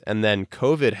And then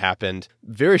COVID happened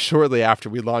very shortly after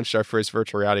we launched our first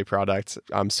virtual reality product.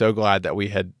 I'm so glad that we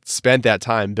had spent that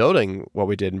time building what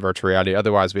we did in virtual reality.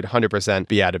 Otherwise, we'd 100%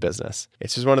 be out of business.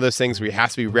 It's just one of those things where you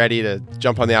have to be ready to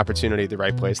jump on the opportunity at the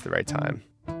right place at the right time.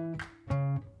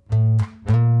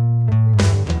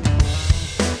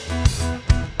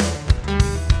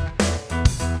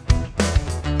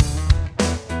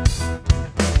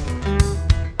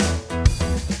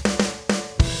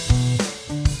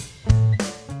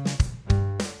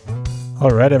 All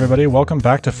right, everybody, welcome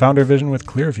back to Founder Vision with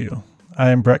Clearview.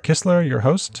 I am Brett Kistler, your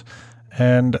host,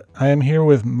 and I am here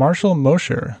with Marshall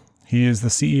Mosher. He is the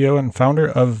CEO and founder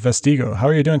of Vestigo. How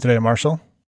are you doing today, Marshall?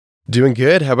 Doing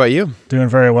good. How about you? Doing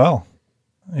very well.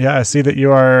 Yeah, I see that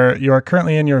you are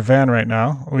currently in your van right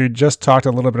now. We just talked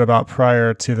a little bit about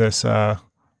prior to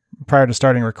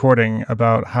starting recording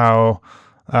about how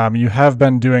you have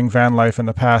been doing van life in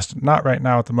the past. Not right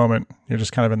now at the moment. You're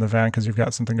just kind of in the van because you've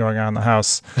got something going on in the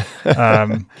house.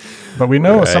 But we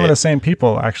know some of the same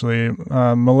people, actually.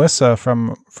 Melissa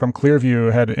from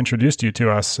Clearview had introduced you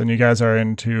to us, and you guys are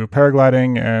into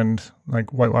paragliding and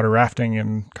like whitewater rafting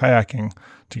and kayaking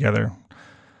together,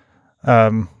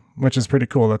 which is pretty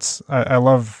cool.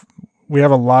 We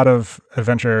have a lot of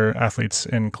adventure athletes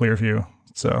in Clearview.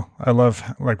 So I love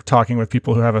like talking with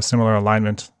people who have a similar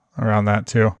alignment around that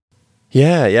too.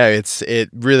 Yeah. It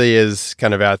really is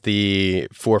kind of at the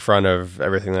forefront of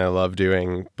everything that I love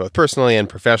doing, both personally and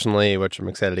professionally, which I'm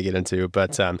excited to get into.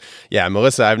 But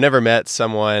Melissa, I've never met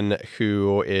someone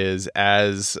who is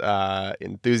as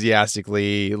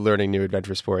enthusiastically learning new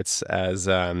adventure sports as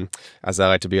I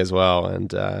like to be as well.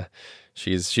 And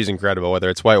she's incredible, whether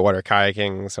it's whitewater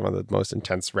kayaking, some of the most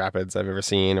intense rapids I've ever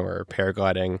seen, or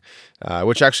paragliding,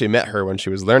 which actually met her when she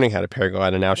was learning how to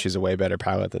paraglide, and now she's a way better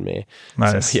pilot than me.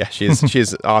 Nice. So, yeah,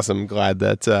 she's awesome. Glad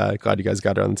you guys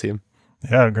got her on the team.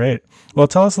 Yeah, great. Well,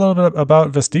 tell us a little bit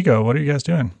about Vestigo. What are you guys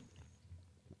doing?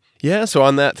 Yeah, so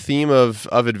on that theme of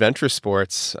adventure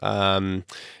sports,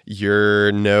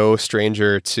 you're no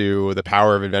stranger to the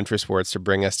power of adventure sports to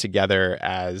bring us together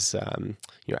as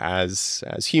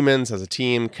humans, as a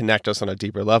team, connect us on a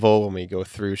deeper level when we go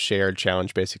through shared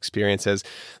challenge-based experiences.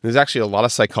 There's actually a lot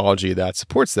of psychology that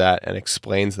supports that and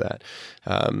explains that.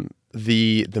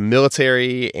 The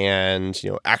military and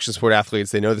action sport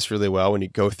athletes, they know this really well. When you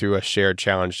go through a shared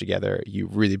challenge together, you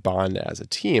really bond as a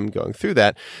team going through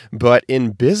that. But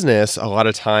in business, a lot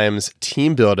of times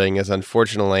team building is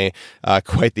unfortunately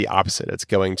quite the opposite. It's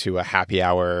going to a happy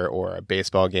hour or a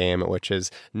baseball game, which is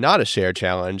not a shared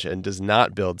challenge and does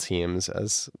not build teams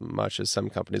as much as some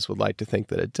companies would like to think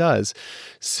that it does.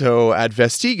 So at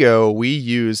Vestigo, we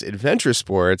use adventure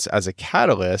sports as a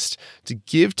catalyst to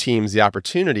give teams the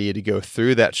opportunity to go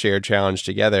through that shared challenge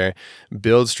together,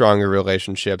 build stronger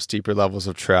relationships, deeper levels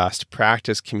of trust,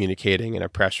 practice communicating in a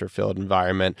pressure-filled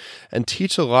environment, and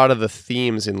teach a lot of the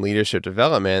themes in leadership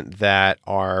development that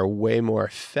are way more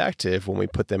effective when we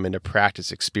put them into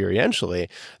practice experientially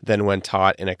than when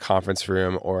taught in a conference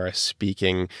room or a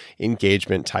speaking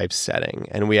engagement type setting.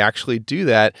 And we actually do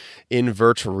that in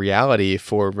virtual reality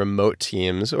for remote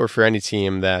teams or for any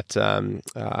team that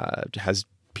has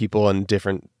people in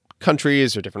different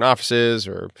countries or different offices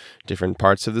or different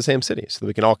parts of the same city, so that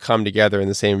we can all come together in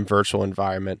the same virtual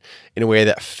environment in a way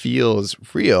that feels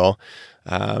real,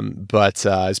 but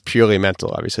is purely mental.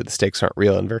 Obviously, the stakes aren't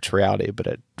real in virtual reality, but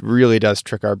it really does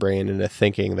trick our brain into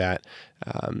thinking that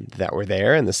we're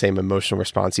there, and the same emotional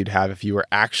response you'd have if you were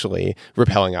actually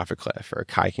rappelling off a cliff or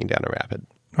kayaking down a rapid.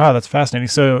 Wow, that's fascinating.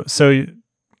 So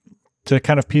to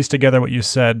kind of piece together what you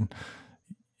said,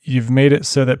 you've made it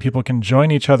so that people can join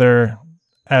each other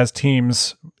as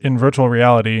teams in virtual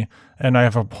reality. And I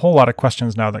have a whole lot of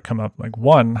questions now that come up. Like,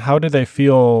 one, how do they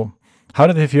feel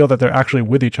that they're actually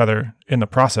with each other in the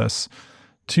process?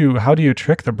 Two, how do you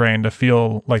trick the brain to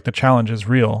feel like the challenge is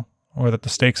real or that the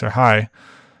stakes are high?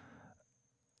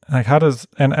 Like, how does,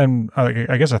 and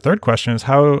I guess a third question is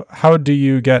how do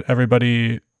you get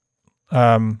everybody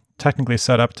technically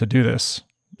set up to do this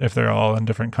if they're all in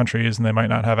different countries and they might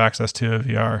not have access to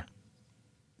VR?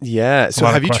 Yeah. So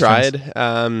have you tried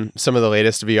some of the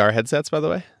latest VR headsets, by the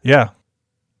way? Yeah.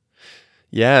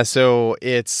 Yeah, so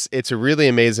it's a really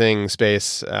amazing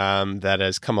space that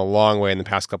has come a long way in the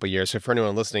past couple of years. So for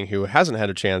anyone listening who hasn't had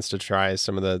a chance to try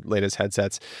some of the latest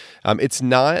headsets, it's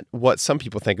not what some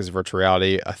people think is virtual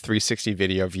reality, a 360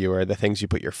 video viewer, the things you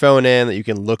put your phone in that you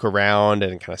can look around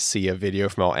and kind of see a video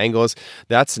from all angles.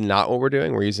 That's not what we're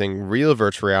doing. We're using real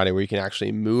virtual reality where you can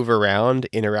actually move around,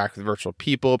 interact with virtual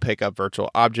people, pick up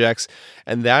virtual objects,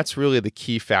 and that's really the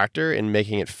key factor in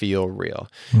making it feel real.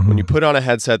 Mm-hmm. When you put on a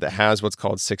headset that has what's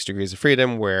called 6 Degrees of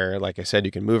Freedom, where, like I said,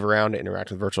 you can move around,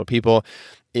 interact with virtual people.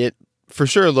 It for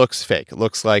sure looks fake. It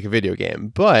looks like a video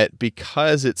game. But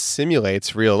because it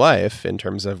simulates real life in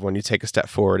terms of when you take a step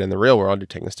forward in the real world, you're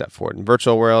taking a step forward in the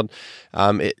virtual world,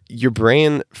 your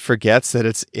brain forgets that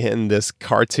it's in this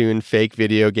cartoon fake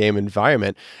video game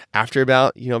environment after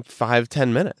about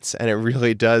 5-10 minutes. And it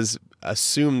really does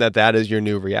assume that that is your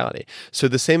new reality. So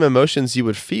the same emotions you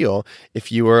would feel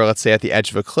if you were, let's say, at the edge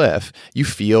of a cliff, you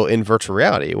feel in virtual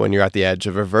reality when you're at the edge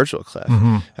of a virtual cliff.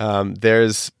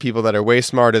 There's people that are way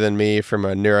smarter than me from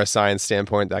a neuroscience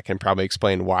standpoint that can probably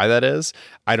explain why that is.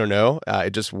 I don't know.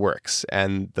 It just works.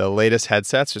 And the latest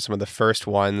headsets are some of the first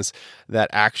ones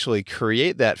that actually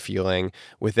create that feeling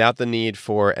without the need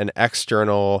for an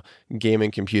external gaming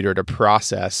computer to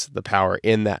process the power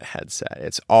in that headset.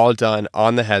 It's all done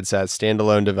on the headset,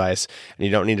 standalone device, and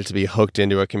you don't need it to be hooked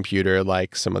into a computer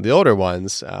like some of the older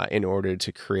ones in order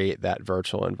to create that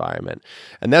virtual environment.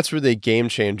 And that's really a game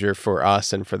changer for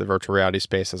us and for the virtual reality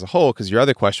space as a whole, because your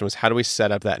other question was, how do we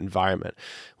set up that environment?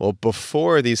 Well,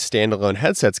 before these standalone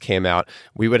headsets came out,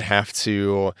 we would have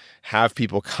to have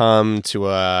people come to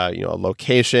a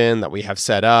location that we have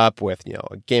set up with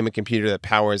a gaming computer that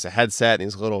powers a headset,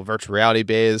 these little virtual reality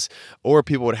bays, or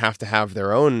people would have to have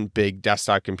their own big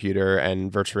desktop computer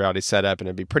and virtual reality setup, and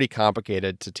it'd be pretty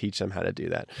complicated to teach them how to do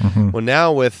that. Well,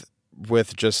 now with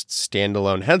just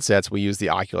standalone headsets, we use the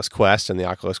Oculus Quest and the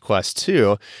Oculus Quest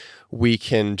 2. We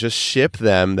can just ship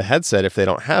them the headset if they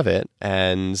don't have it,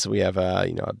 and we have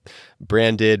a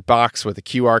branded box with a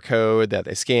QR code that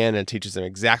they scan, and it teaches them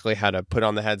exactly how to put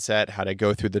on the headset, how to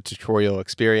go through the tutorial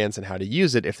experience, and how to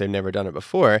use it if they've never done it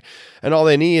before. And all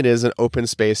they need is an open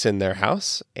space in their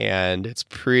house, and it's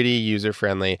pretty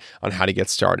user-friendly on how to get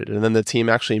started. And then the team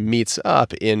actually meets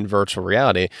up in virtual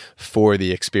reality for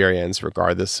the experience,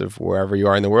 regardless of wherever you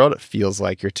are in the world. It feels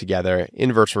like you're together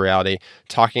in virtual reality,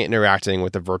 talking and interacting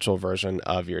with the virtual version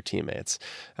of your teammates.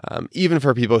 Even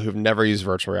for people who've never used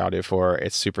virtual reality before,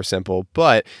 it's super simple.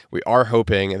 But we are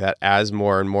hoping that as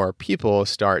more and more people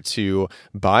start to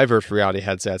buy virtual reality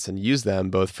headsets and use them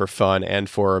both for fun and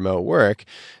for remote work,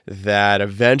 that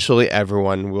eventually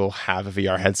everyone will have a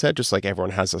VR headset, just like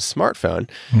everyone has a smartphone.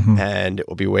 And it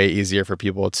will be way easier for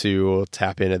people to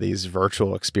tap into these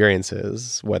virtual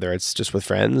experiences, whether it's just with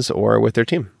friends or with their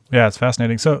team. Yeah, it's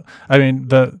fascinating. So, I mean,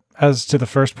 as to the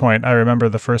first point, I remember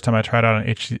the first time I tried out an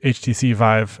HTC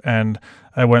Vive, and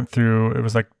I went through, it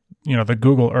was like, the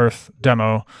Google Earth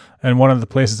demo, and one of the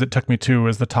places it took me to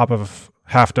was the top of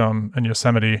Half Dome in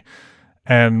Yosemite,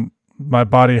 and my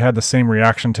body had the same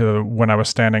reaction to when I was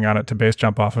standing on it to base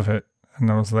jump off of it,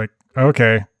 and I was like,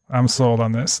 okay, I'm sold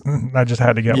on this. I just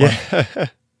had to get one.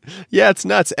 Yeah, it's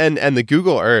nuts. And the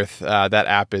Google Earth, that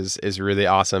app is really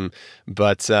awesome.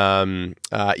 But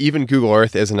even Google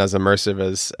Earth isn't as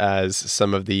immersive as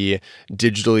some of the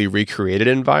digitally recreated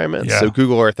environments. Yeah. So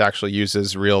Google Earth actually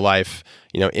uses real life,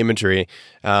 imagery.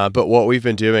 But what we've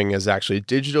been doing is actually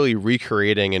digitally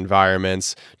recreating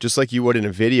environments just like you would in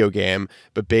a video game,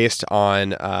 but based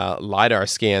on LiDAR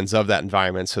scans of that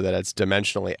environment so that it's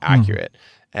dimensionally accurate.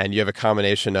 And you have a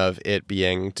combination of it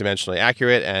being dimensionally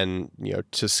accurate and,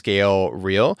 to scale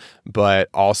real, but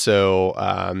also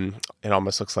it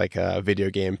almost looks like a video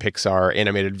game Pixar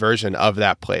animated version of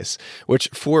that place, which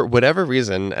for whatever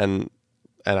reason, and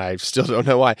I still don't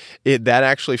know why, that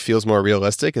actually feels more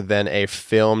realistic than a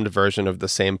filmed version of the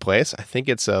same place. I think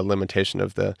it's a limitation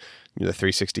of the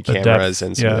 360 cameras depth,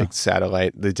 and some like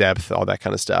satellite, the depth, all that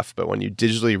kind of stuff. But when you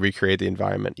digitally recreate the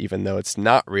environment, even though it's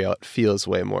not real, it feels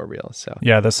way more real. So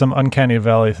yeah, there's some uncanny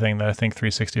valley thing that I think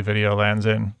 360 video lands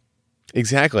in.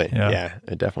 Exactly. Yeah,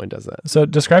 it definitely does that. So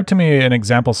describe to me an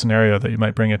example scenario that you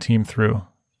might bring a team through.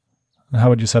 How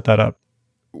would you set that up?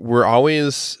 We're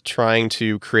always trying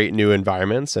to create new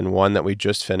environments, and one that we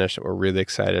just finished that we're really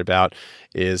excited about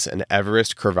is an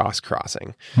Everest crevasse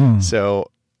crossing.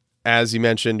 So as you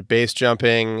mentioned, base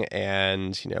jumping,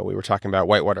 and we were talking about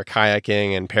whitewater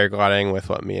kayaking and paragliding with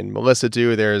what me and Melissa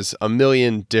do. There's a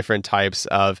million different types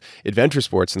of adventure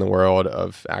sports in the world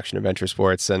of action adventure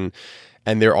sports, and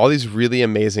there are all these really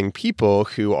amazing people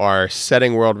who are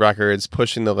setting world records,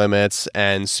 pushing the limits,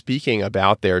 and speaking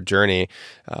about their journey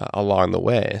along the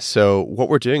way. So what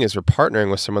we're doing is we're partnering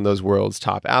with some of those world's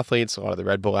top athletes, a lot of the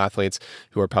Red Bull athletes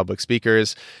who are public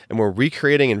speakers, and we're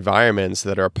recreating environments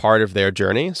that are a part of their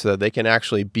journey so that they can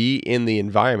actually be in the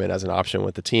environment as an option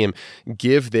with the team,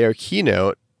 give their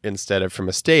keynote instead of from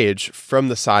a stage from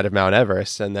the side of Mount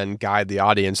Everest and then guide the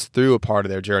audience through a part of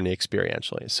their journey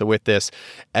experientially. So with this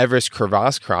Everest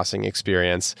crevasse crossing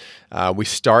experience, we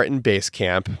start in base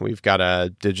camp. We've got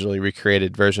a digitally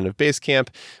recreated version of base camp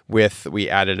we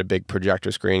added a big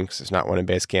projector screen because there's not one in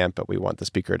base camp, but we want the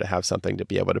speaker to have something to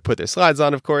be able to put their slides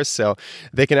on, of course, so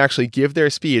they can actually give their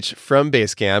speech from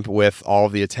base camp with all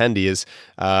of the attendees,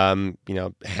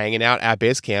 hanging out at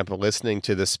base camp, listening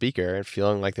to the speaker and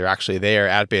feeling like they're actually there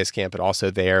at base camp, but also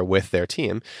there with their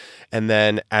team. And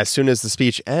then as soon as the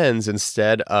speech ends,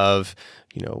 instead of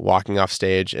walking off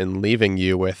stage and leaving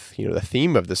you with, the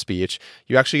theme of the speech,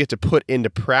 you actually get to put into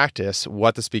practice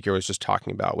what the speaker was just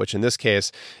talking about, which in this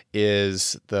case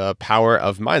is the power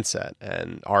of mindset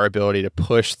and our ability to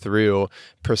push through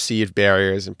perceived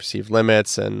barriers and perceived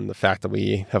limits, and the fact that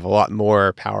we have a lot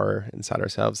more power inside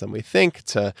ourselves than we think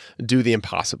to do the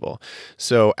impossible.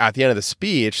 So at the end of the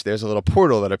speech, there's a little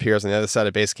portal that appears on the other side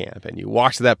of base camp, and you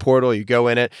walk to that portal, you go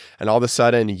in it, and all of a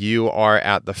sudden you are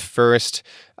at the first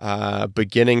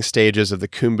beginning stages of the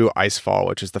Khumbu Icefall,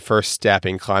 which is the first step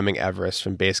in climbing Everest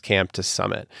from base camp to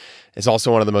summit. It's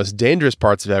also one of the most dangerous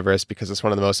parts of Everest because it's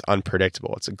one of the most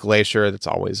unpredictable. It's a glacier that's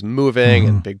always moving,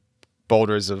 and big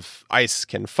boulders of ice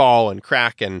can fall and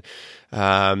crack, and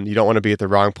you don't want to be at the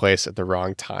wrong place at the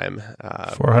wrong time.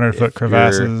 400-foot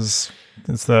crevasses.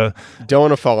 Don't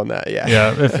want to fall in that.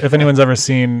 Yeah. If anyone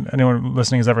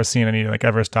listening has ever seen any like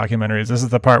Everest documentaries, this is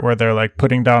the part where they're like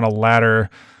putting down a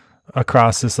ladder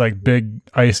across this like big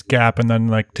ice gap and then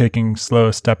like taking slow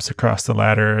steps across the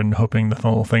ladder and hoping the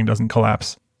whole thing doesn't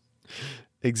collapse.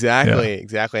 Exactly.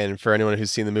 And for anyone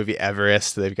who's seen the movie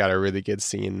Everest, they've got a really good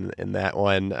scene in that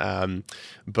one.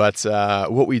 But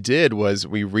what we did was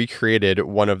we recreated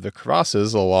one of the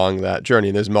crevasses along that journey.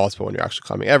 And there's multiple when you're actually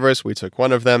climbing Everest. We took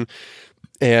one of them,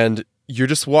 and you're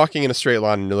just walking in a straight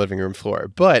line on your living room floor,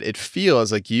 but it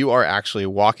feels like you are actually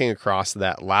walking across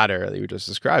that ladder that you were just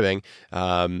describing,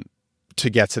 to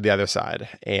get to the other side.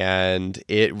 And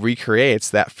it recreates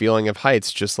that feeling of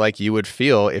heights just like you would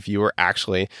feel if you were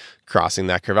actually crossing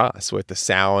that crevasse, with the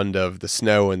sound of the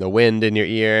snow and the wind in your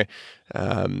ear.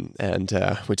 And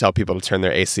we tell people to turn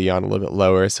their AC on a little bit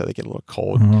lower so they get a little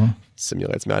cold.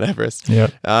 Simulates Mount Everest.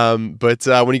 But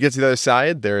when you get to the other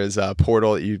side, there is a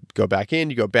portal that you go back in,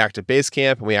 you go back to base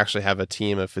camp, and we actually have a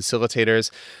team of facilitators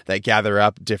that gather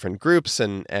up different groups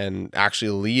and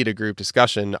actually lead a group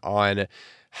discussion on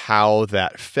how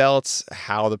that felt,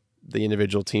 how the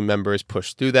individual team members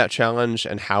pushed through that challenge,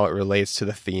 and how it relates to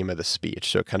the theme of the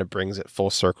speech. So it kind of brings it full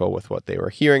circle with what they were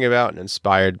hearing about and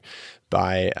inspired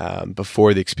by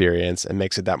before the experience, and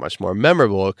makes it that much more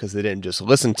memorable because they didn't just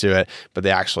listen to it, but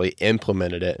they actually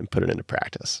implemented it and put it into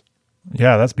practice.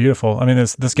 Yeah, that's beautiful. I mean,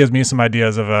 this gives me some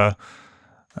ideas of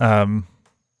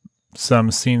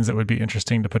some scenes that would be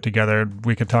interesting to put together.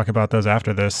 We could talk about those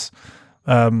after this.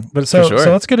 So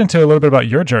let's get into a little bit about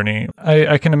your journey.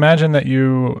 I can imagine that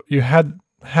you had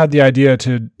the idea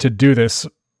to do this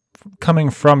coming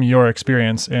from your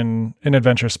experience in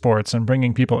adventure sports and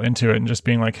bringing people into it and just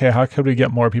being like, hey, how could we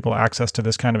get more people access to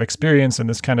this kind of experience and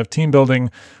this kind of team building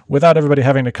without everybody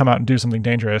having to come out and do something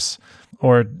dangerous,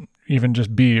 or even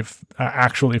just be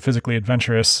actually physically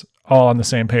adventurous all on the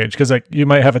same page? Because like you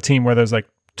might have a team where there's like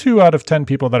 2 out of 10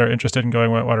 people that are interested in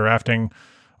going whitewater rafting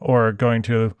or going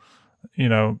to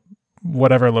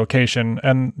whatever location,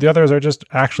 and the others are just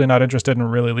actually not interested in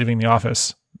really leaving the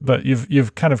office. But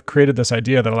you've kind of created this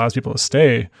idea that allows people to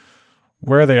stay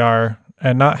where they are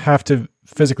and not have to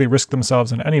physically risk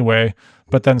themselves in any way,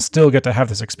 but then still get to have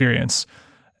this experience.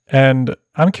 And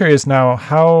I'm curious now,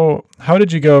 how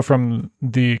did you go from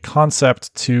the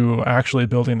concept to actually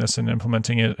building this and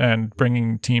implementing it and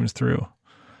bringing teams through?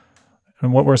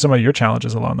 And what were some of your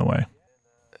challenges along the way?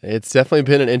 It's definitely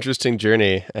been an interesting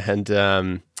journey, and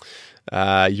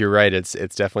you're right. It's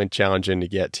definitely challenging to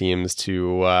get teams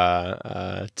to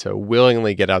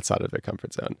willingly get outside of their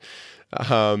comfort zone.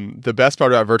 The best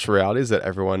part about virtual reality is that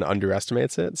everyone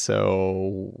underestimates it.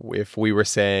 So if we were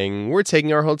saying we're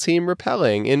taking our whole team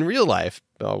rappelling in real life,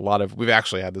 we've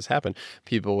actually had this happen.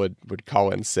 People would call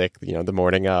in sick, the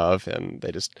morning of, and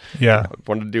they just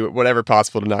wanted to do whatever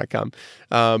possible to not come.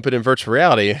 But in virtual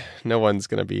reality, no one's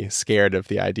going to be scared of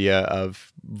the idea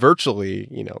of virtually,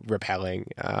 rappelling.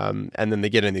 And then they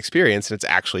get in the experience and it's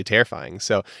actually terrifying.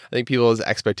 So I think people's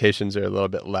expectations are a little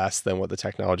bit less than what the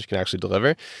technology can actually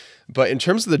deliver. But But in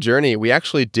terms of the journey, we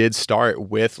actually did start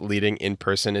with leading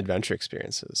in-person adventure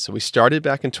experiences. So we started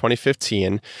back in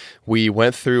 2015. We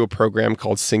went through a program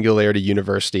called Singularity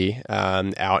University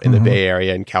out in the Bay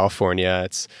Area in California.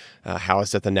 It's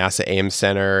housed at the NASA Ames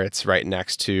Center. It's right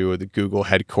next to the Google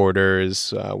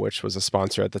headquarters, which was a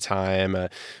sponsor at the time.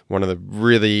 One of the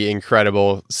really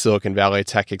incredible Silicon Valley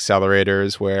tech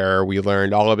accelerators where we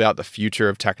learned all about the future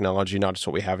of technology, not just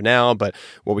what we have now, but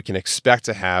what we can expect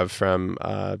to have from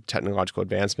a technological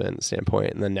advancement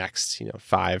standpoint in the next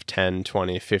 5, 10,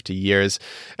 20, 50 years,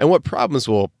 and what problems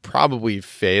we'll probably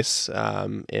face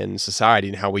in society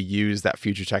and how we use that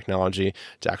future technology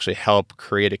to actually help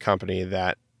create a company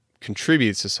that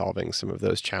contributes to solving some of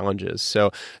those challenges. So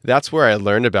that's where I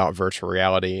learned about virtual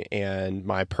reality, and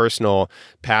my personal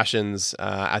passions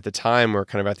at the time were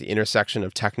kind of at the intersection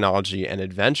of technology and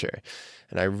adventure.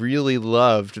 And I really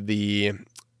loved the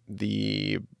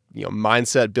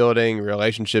mindset building,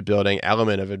 relationship building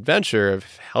element of adventure,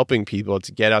 of helping people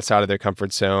to get outside of their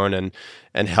comfort zone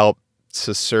and help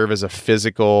to serve as a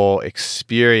physical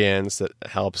experience that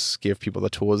helps give people the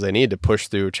tools they need to push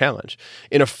through a challenge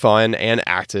in a fun and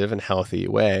active and healthy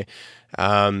way.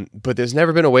 But there's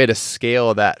never been a way to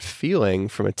scale that feeling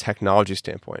from a technology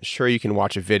standpoint. Sure, you can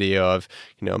watch a video of,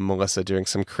 Melissa doing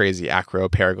some crazy acro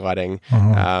paragliding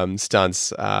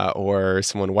stunts, or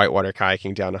someone whitewater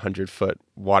kayaking down a 100-foot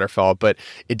waterfall, but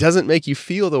it doesn't make you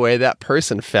feel the way that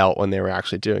person felt when they were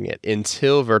actually doing it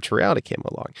until virtual reality came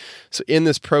along. So in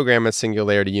this program at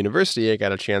Singularity University, I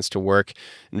got a chance to work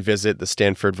and visit the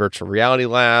Stanford Virtual Reality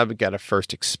Lab, got a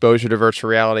first exposure to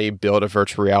virtual reality, build a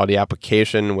virtual reality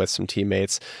application with some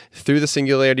teammates through the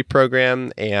Singularity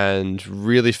program, and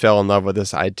really fell in love with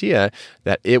this idea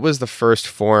that it was the first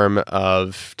form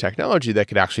of technology that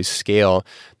could actually scale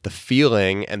the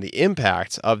feeling and the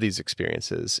impact of these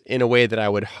experiences in a way that I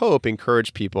would hope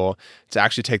encourage people to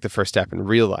actually take the first step in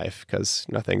real life, because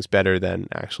nothing's better than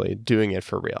actually doing it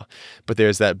for real. But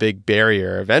there's that big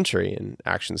barrier of entry in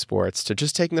action sports to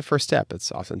just taking the first step.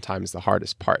 It's oftentimes the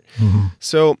hardest part.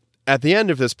 So at the end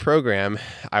of this program,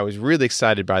 I was really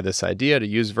excited by this idea to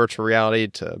use virtual reality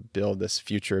to build this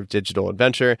future of digital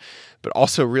adventure, but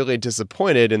also really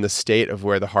disappointed in the state of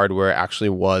where the hardware actually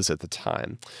was at the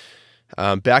time.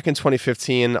 Back in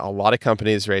 2015, a lot of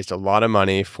companies raised a lot of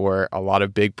money for a lot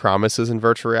of big promises in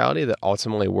virtual reality that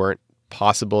ultimately weren't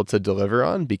possible to deliver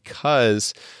on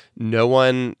because no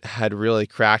one had really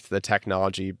cracked the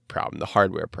technology problem, the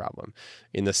hardware problem,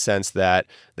 in the sense that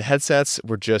the headsets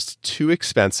were just too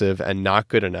expensive and not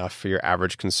good enough for your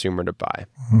average consumer to buy.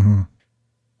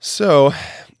 So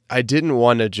I didn't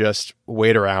want to just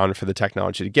wait around for the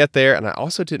technology to get there, and I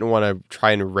also didn't want to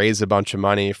try and raise a bunch of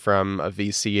money from a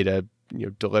VC to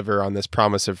deliver on this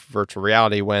promise of virtual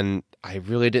reality when I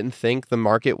really didn't think the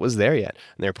market was there yet.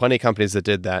 And there are plenty of companies that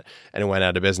did that and went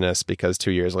out of business because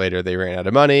 2 years later they ran out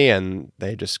of money and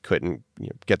they just couldn't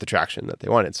get the traction that they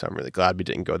wanted. So I'm really glad we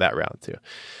didn't go that route too.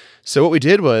 So what we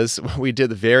did was we did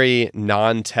the very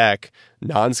non-tech,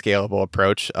 non-scalable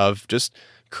approach of just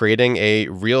creating a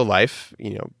real life,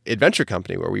 adventure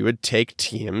company where we would take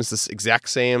teams, this exact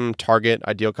same target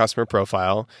ideal customer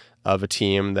profile of a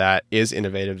team that is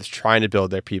innovative, that's trying to build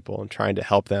their people and trying to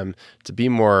help them to be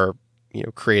more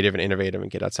creative and innovative and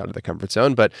get outside of the comfort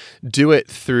zone, but do it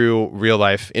through real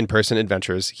life in-person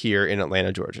adventures here in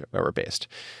Atlanta, Georgia, where we're based.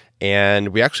 And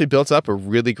we actually built up a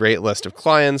really great list of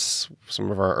clients. Some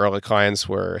of our early clients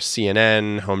were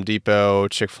CNN, Home Depot,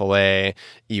 Chick-fil-A,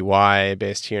 EY,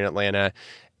 based here in Atlanta.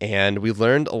 And we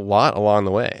learned a lot along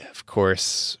the way. Of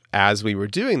course, as we were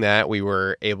doing that, we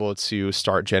were able to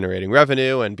start generating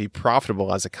revenue and be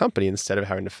profitable as a company instead of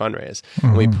having to fundraise.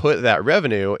 And we put that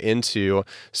revenue into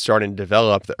starting to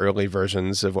develop the early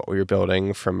versions of what we were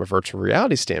building from a virtual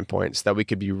reality standpoint so that we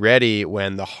could be ready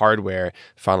when the hardware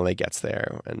finally gets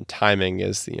there. And timing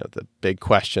is the big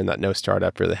question that no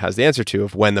startup really has the answer to,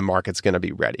 of when the market's going to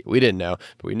be ready. We didn't know,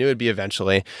 but we knew it'd be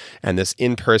eventually. And this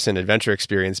in-person adventure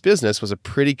experience business was a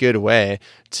pretty good way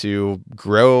to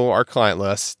grow our client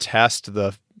list, test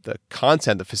the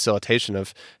content, the facilitation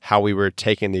of how we were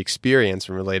taking the experience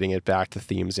and relating it back to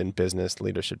themes in business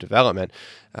leadership development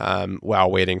while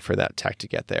waiting for that tech to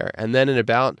get there. And then in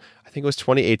about, I think it was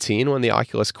 2018 when the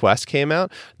Oculus Quest came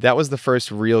out, that was the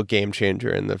first real game changer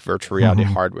in the virtual reality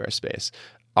hardware space.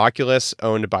 Oculus,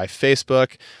 owned by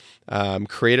Facebook,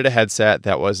 created a headset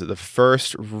that was the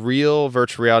first real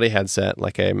virtual reality headset,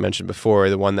 like I mentioned before,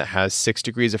 the one that has 6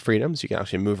 degrees of freedom, so you can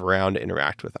actually move around,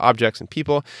 interact with objects and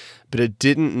people, but it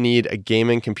didn't need a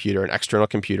gaming computer, an external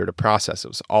computer to process. It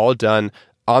was all done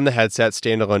on the headset,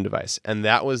 standalone device. And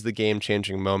that was the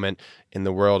game-changing moment in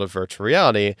the world of virtual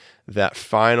reality that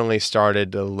finally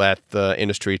started to let the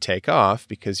industry take off,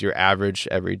 because your average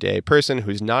everyday person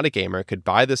who's not a gamer could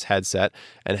buy this headset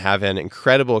and have an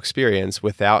incredible experience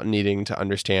without needing to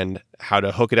understand how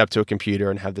to hook it up to a computer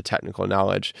and have the technical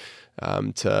knowledge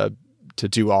to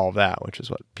do all of that, which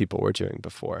is what people were doing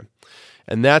before.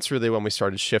 And that's really when we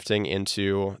started shifting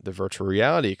into the virtual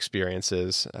reality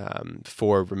experiences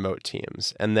for remote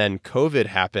teams. And then COVID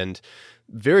happened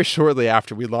very shortly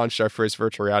after we launched our first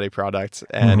virtual reality product.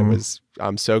 And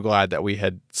I'm so glad that we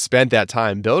had spent that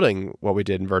time building what we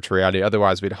did in virtual reality.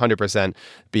 Otherwise, we'd 100%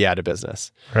 be out of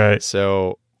business. Right.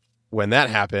 So when that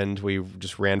happened, we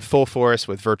just ran full force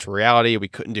with virtual reality. We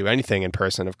couldn't do anything in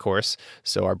person, of course.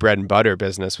 So our bread and butter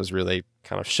business was really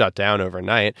kind of shut down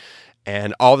overnight.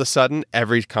 And all of a sudden,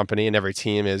 every company and every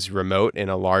team is remote in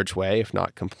a large way, if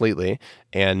not completely,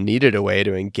 and needed a way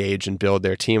to engage and build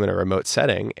their team in a remote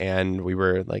setting. And we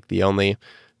were like the only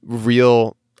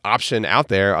real option out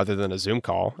there, other than a Zoom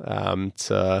call,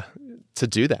 to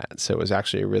do that. So it was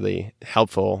actually a really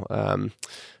helpful kind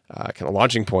of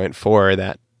launching point for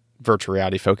that virtual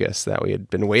reality focus that we had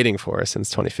been waiting for since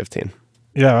 2015.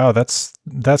 Yeah, wow, that's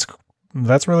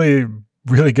really,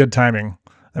 really good timing.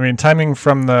 I mean, timing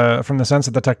from the sense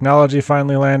of the technology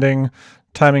finally landing,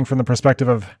 timing from the perspective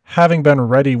of having been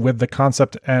ready with the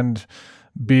concept and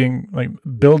being like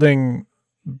building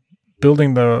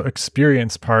the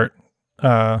experience part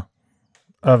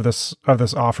of this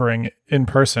offering in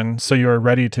person, so you were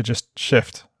ready to just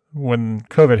shift when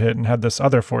COVID hit and had this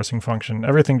other forcing function.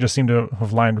 Everything just seemed to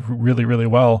have lined really, really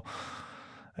well,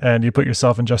 and you put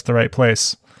yourself in just the right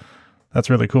place. That's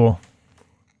really cool.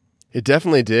 It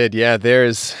definitely did. Yeah, there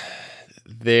is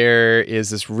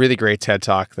this really great TED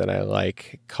Talk that I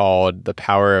like called The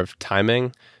Power of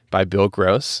Timing by Bill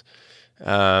Gross.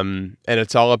 And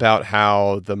it's all about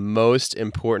how the most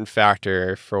important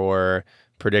factor for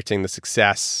predicting the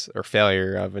success or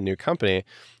failure of a new company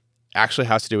actually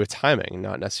has to do with timing,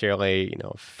 not necessarily,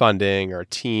 funding or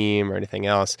team or anything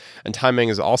else. And timing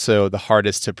is also the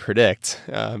hardest to predict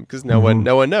because no one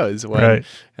knows when, right.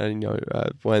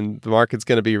 When the market's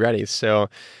going to be ready. So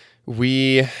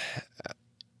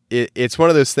it's one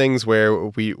of those things where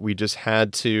we just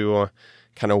had to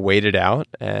kind of wait it out,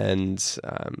 and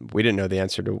we didn't know the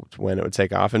answer to when it would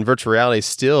take off. And virtual reality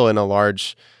still, in a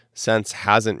large sense,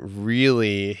 hasn't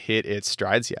really hit its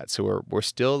strides yet. So we're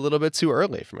still a little bit too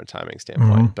early from a timing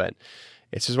standpoint, but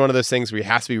it's just one of those things where you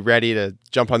have to be ready to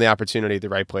jump on the opportunity at the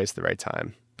right place, at the right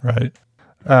time. Right.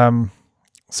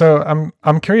 So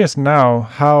I'm curious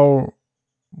now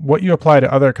what you apply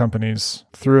to other companies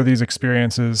through these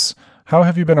experiences. How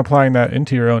have you been applying that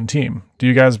into your own team? Do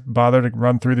you guys bother to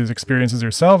run through these experiences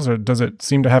yourselves, or does it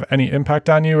seem to have any impact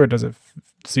on you, or does it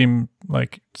seem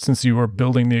like, since you were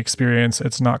building the experience,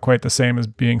 it's not quite the same as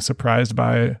being surprised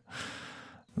by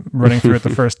running through it the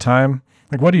first time?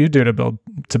 Like, what do you do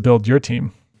to build your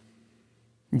team?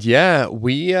 Yeah,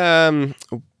 we're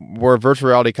a virtual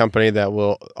reality company that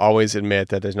will always admit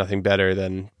that there's nothing better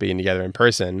than being together in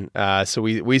person. So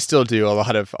we still do a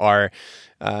lot of our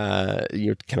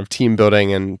kind of team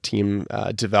building and team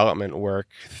development work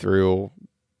through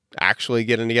actually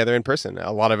getting together in person.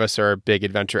 A lot of us are big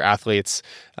adventure athletes,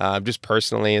 just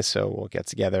personally, so we'll get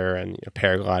together and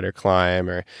paraglide or climb,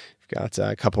 or we've got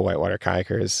a couple whitewater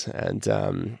kayakers,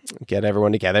 and get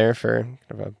everyone together for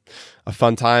kind of a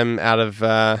fun time out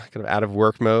of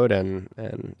work mode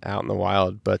and out in the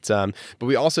wild. But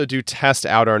we also do test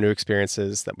out our new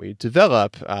experiences that we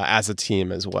develop as a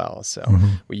team as well. So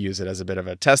we use it as a bit of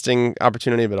a testing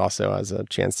opportunity, but also as a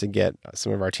chance to get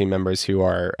some of our team members who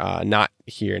are not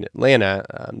here in Atlanta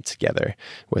together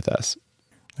with us.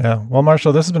 Yeah. Well,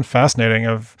 Marshall, this has been fascinating.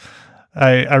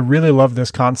 I really love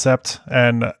this concept,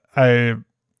 and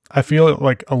I feel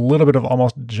like a little bit of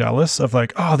almost jealous of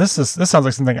like, oh, this sounds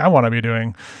like something I want to be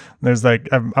doing. There's like,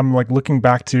 I'm like looking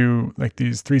back to like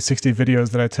these 360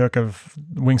 videos that I took of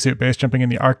wingsuit base jumping in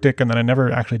the Arctic, and then I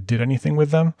never actually did anything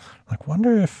with them. Like,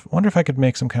 wonder if I could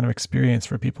make some kind of experience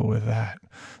for people with that.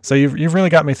 So you've really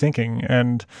got me thinking,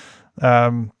 and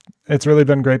it's really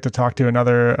been great to talk to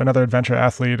another adventure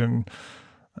athlete, and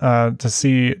to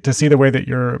see the way that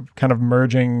you're kind of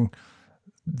merging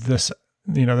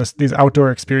these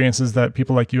outdoor experiences that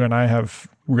people like you and I have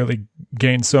really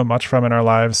gained so much from in our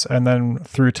lives, and then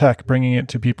through tech, bringing it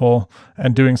to people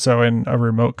and doing so in a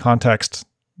remote context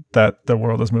that the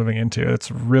world is moving into. It's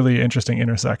a really interesting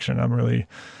intersection. I'm really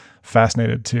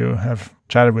fascinated to have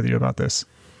chatted with you about this.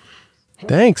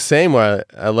 Thanks. Same. I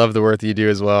love the work that you do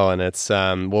as well, and it's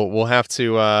we'll have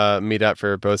to meet up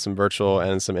for both some virtual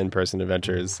and some in-person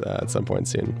adventures at some point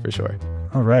soon, for sure.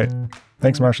 All right.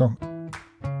 Thanks, Marshall.